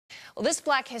Well, this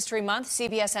Black History Month,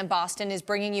 CBS Boston is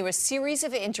bringing you a series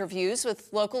of interviews with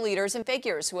local leaders and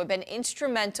figures who have been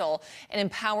instrumental in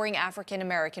empowering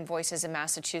African-American voices in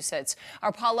Massachusetts.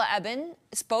 Our Paula Ebben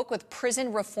spoke with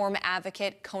prison reform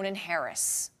advocate Conan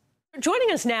Harris.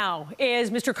 Joining us now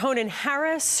is Mr. Conan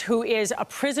Harris, who is a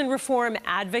prison reform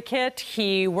advocate.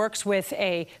 He works with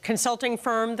a consulting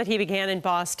firm that he began in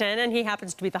Boston, and he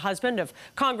happens to be the husband of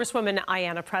Congresswoman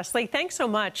Ayanna Pressley. Thanks so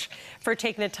much for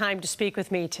taking the time to speak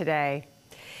with me today.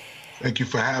 Thank you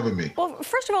for having me. Well,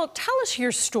 first of all, tell us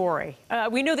your story.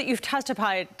 We know that you've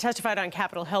testified on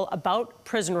Capitol Hill about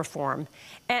prison reform,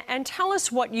 and tell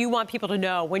us what you want people to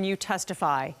know when you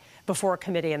testify before a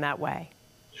committee in that way.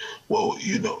 Well,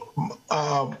 you know,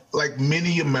 like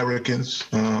many Americans,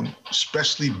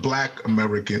 especially Black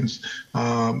Americans,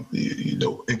 you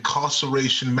know,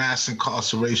 incarceration, mass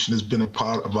incarceration has been a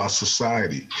part of our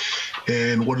society.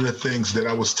 And one of the things that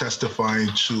I was testifying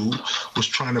to was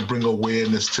trying to bring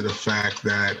awareness to the fact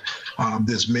that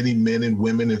there's many men and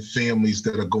women and families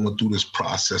that are going through this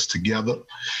process together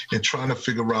and trying to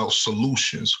figure out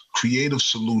solutions, creative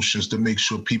solutions to make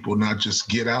sure people not just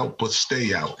get out, but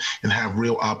stay out and have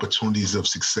real opportunities of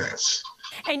success.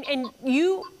 And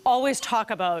you always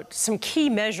talk about some key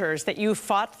measures that you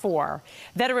fought for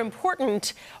that are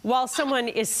important while someone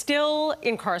is still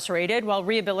incarcerated, while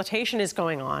rehabilitation is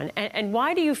going on. And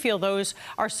why do you feel those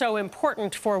are so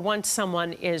important for once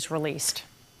someone is released?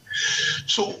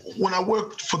 So when I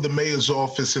worked for the mayor's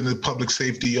office and the public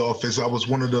safety office, I was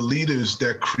one of the leaders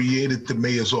that created the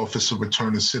mayor's office of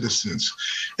returning citizens.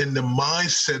 And the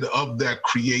mindset of that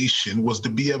creation was to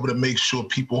be able to make sure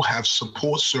people have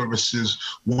support services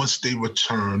once they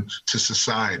return to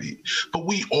society. But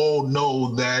we all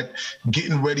know that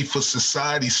getting ready for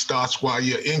society starts while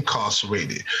you're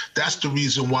incarcerated. That's the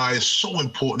reason why it's so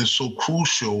important and so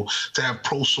crucial to have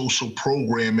pro-social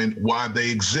programming while they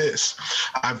exist.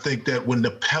 I think that when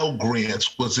the Pell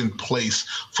Grants was in place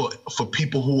for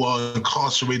people who are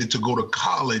incarcerated to go to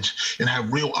college and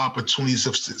have real opportunities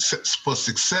for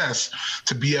success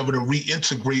to be able to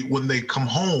reintegrate when they come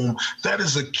home, that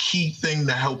is a key thing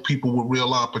to help people with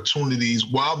real opportunities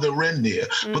while they're in there.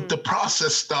 But the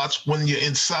process starts when you're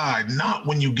inside, not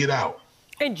when you get out.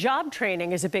 And job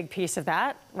training is a big piece of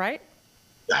that, right?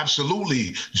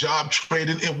 Absolutely. Job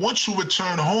training. And once you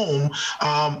return home,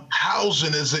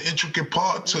 housing is an intricate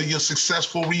part to your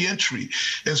successful reentry.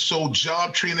 And so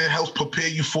job training helps prepare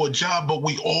you for a job. But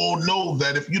we all know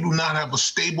that if you do not have a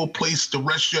stable place to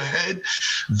rest your head,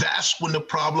 that's when the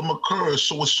problem occurs.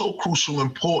 So it's so crucial and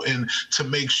important to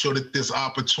make sure that there's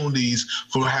opportunities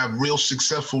for have real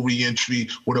successful reentry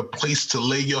with a place to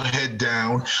lay your head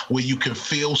down where you can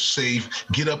feel safe,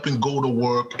 get up and go to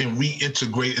work and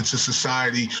reintegrate into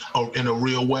society in a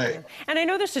real way. And I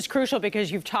know this is crucial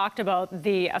because you've talked about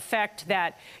the effect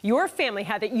that your family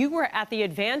had, that you were at the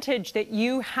advantage that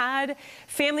you had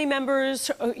family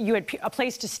members, you had a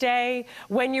place to stay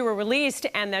when you were released,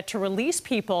 and that to release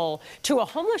people to a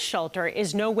homeless shelter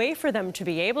is no way for them to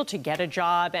be able to get a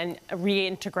job and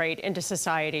reintegrate into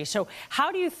society. So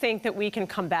how do you think that we can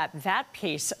combat that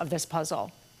piece of this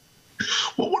puzzle?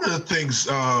 Well, one of the things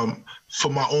for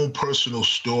my own personal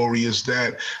story is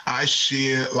that I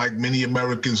share, like many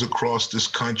Americans across this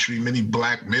country, many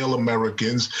Black male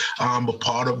Americans, a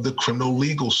part of the criminal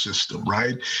legal system,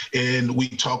 right? And we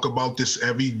talk about this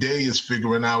every day, is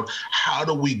figuring out how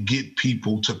do we get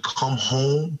people to come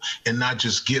home and not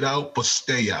just get out, but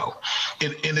stay out.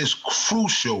 And it's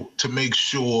crucial to make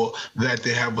sure that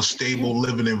they have a stable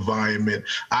living environment.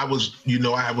 I was an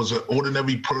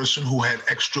ordinary person who had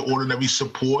extraordinary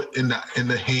support in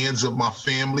the hands of my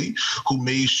family, who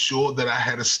made sure that I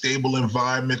had a stable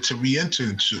environment to re-enter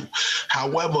into.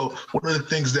 However, one of the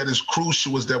things that is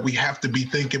crucial is that we have to be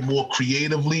thinking more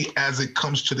creatively as it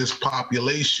comes to this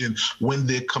population when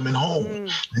they're coming home.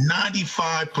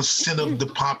 95% of the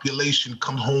population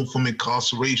come home from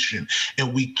incarceration,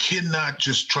 and we cannot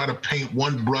just try to paint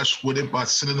one brush with it by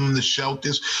sending them to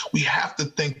shelters. We have to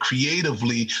think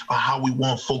creatively on how we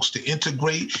want folks to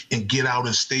integrate and get out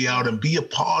and stay out and be a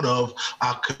part of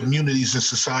our communities and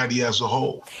society as a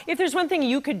whole. If there's one thing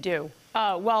you could do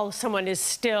while someone is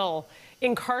still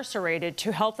incarcerated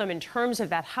to help them in terms of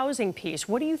that housing piece,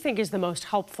 what do you think is the most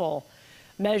helpful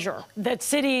measure that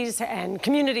cities and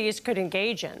communities could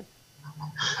engage in?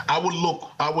 I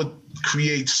would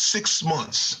create 6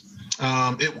 months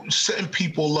Setting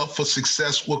people up for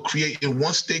success will creating,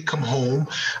 once they come home,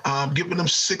 giving them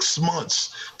 6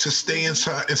 months to stay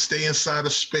inside a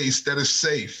space that is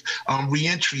safe,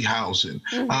 reentry housing,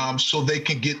 so they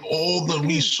can get all the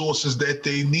resources that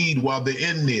they need while they're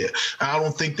in there. I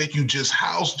don't think that you just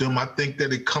house them. I think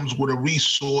that it comes with a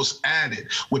resource added,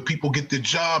 where people get the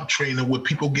job training, where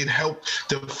people get help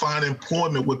to find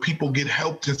employment, where people get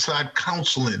help inside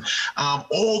counseling.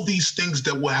 All these things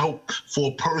that will help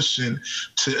for a person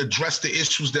to address the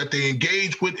issues that they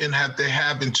engage with and they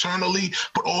have internally,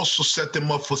 but also set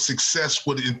them up for success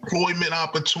with employment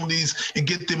opportunities and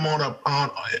get them on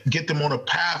a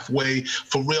pathway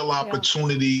for real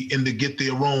opportunity and to get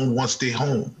their own once they're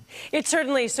home. It's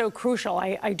certainly so crucial.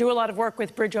 I do a lot of work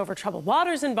with Bridge Over Troubled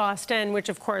Waters in Boston, which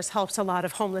of course helps a lot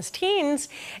of homeless teens.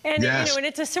 And and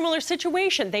it's a similar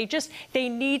situation. They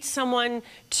need someone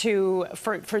to,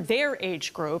 for their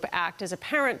age group, act as a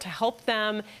parent to help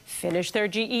them finish their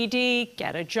GED,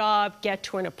 get a job, get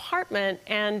to an apartment.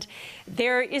 And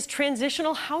there is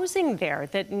transitional housing there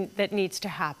that needs to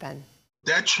happen.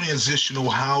 That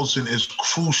transitional housing is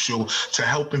crucial to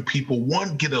helping people,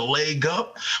 one, get a leg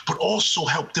up, but also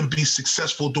help them be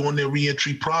successful during their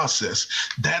reentry process.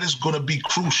 That is going to be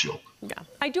crucial. Yeah.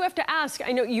 I do have to ask,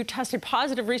 I know you tested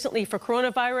positive recently for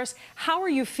coronavirus. How are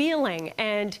you feeling?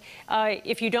 And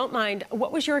if you don't mind,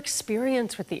 what was your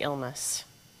experience with the illness?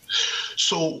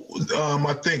 So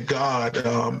I thank God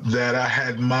that I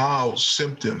had mild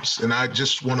symptoms, and I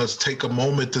just want to take a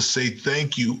moment to say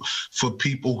thank you for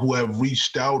people who have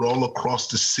reached out all across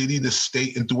the city, the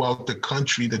state, and throughout the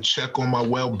country to check on my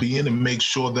well-being and make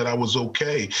sure that I was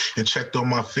okay, and checked on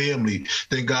my family.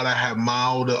 Thank God I have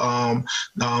mild,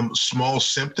 small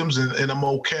symptoms, and I'm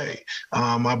okay.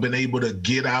 I've been able to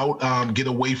get out, get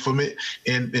away from it,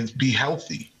 and be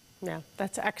healthy. Yeah,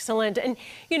 that's excellent. And,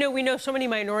 you know, we know so many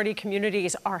minority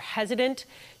communities are hesitant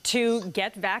to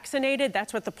get vaccinated.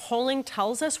 That's what the polling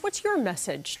tells us. What's your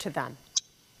message to them?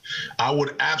 I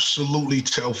would absolutely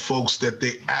tell folks that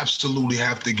they absolutely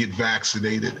have to get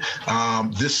vaccinated.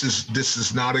 This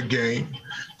is not a game.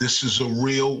 This is a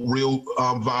real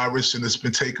virus, and it's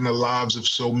been taking the lives of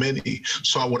so many.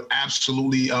 So I would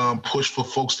absolutely push for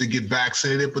folks to get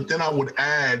vaccinated. But then I would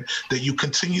add that you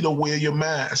continue to wear your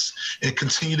mask and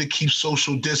continue to keep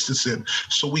social distancing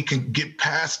so we can get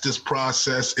past this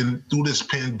process and through this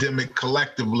pandemic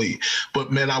collectively.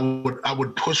 But man, I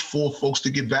would push for folks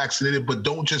to get vaccinated, but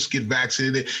don't just get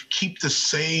vaccinated. Keep the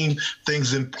same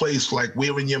things in place, like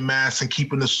wearing your mask and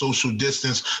keeping the social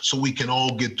distance, so we can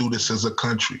all get through this as a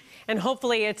country. And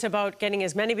hopefully it's about getting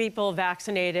as many people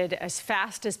vaccinated as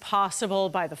fast as possible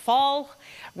by the fall,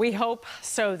 we hope,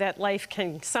 so that life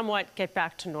can somewhat get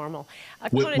back to normal.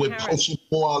 We're pushing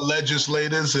for our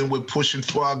legislators, and we're pushing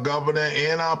for our governor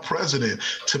and our president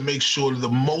to make sure that the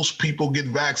most people get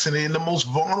vaccinated and the most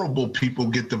vulnerable people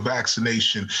get the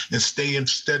vaccination, and staying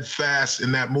steadfast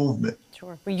in that movement.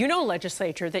 Sure. Well, you know,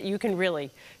 legislature that you can really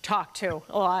talk to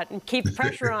a lot and keep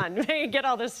pressure on, get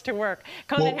all this to work.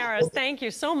 Conan Harris, thank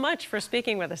you so much for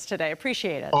speaking with us today.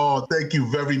 Appreciate it. Oh, thank you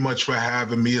very much for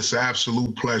having me. It's an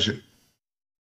absolute pleasure.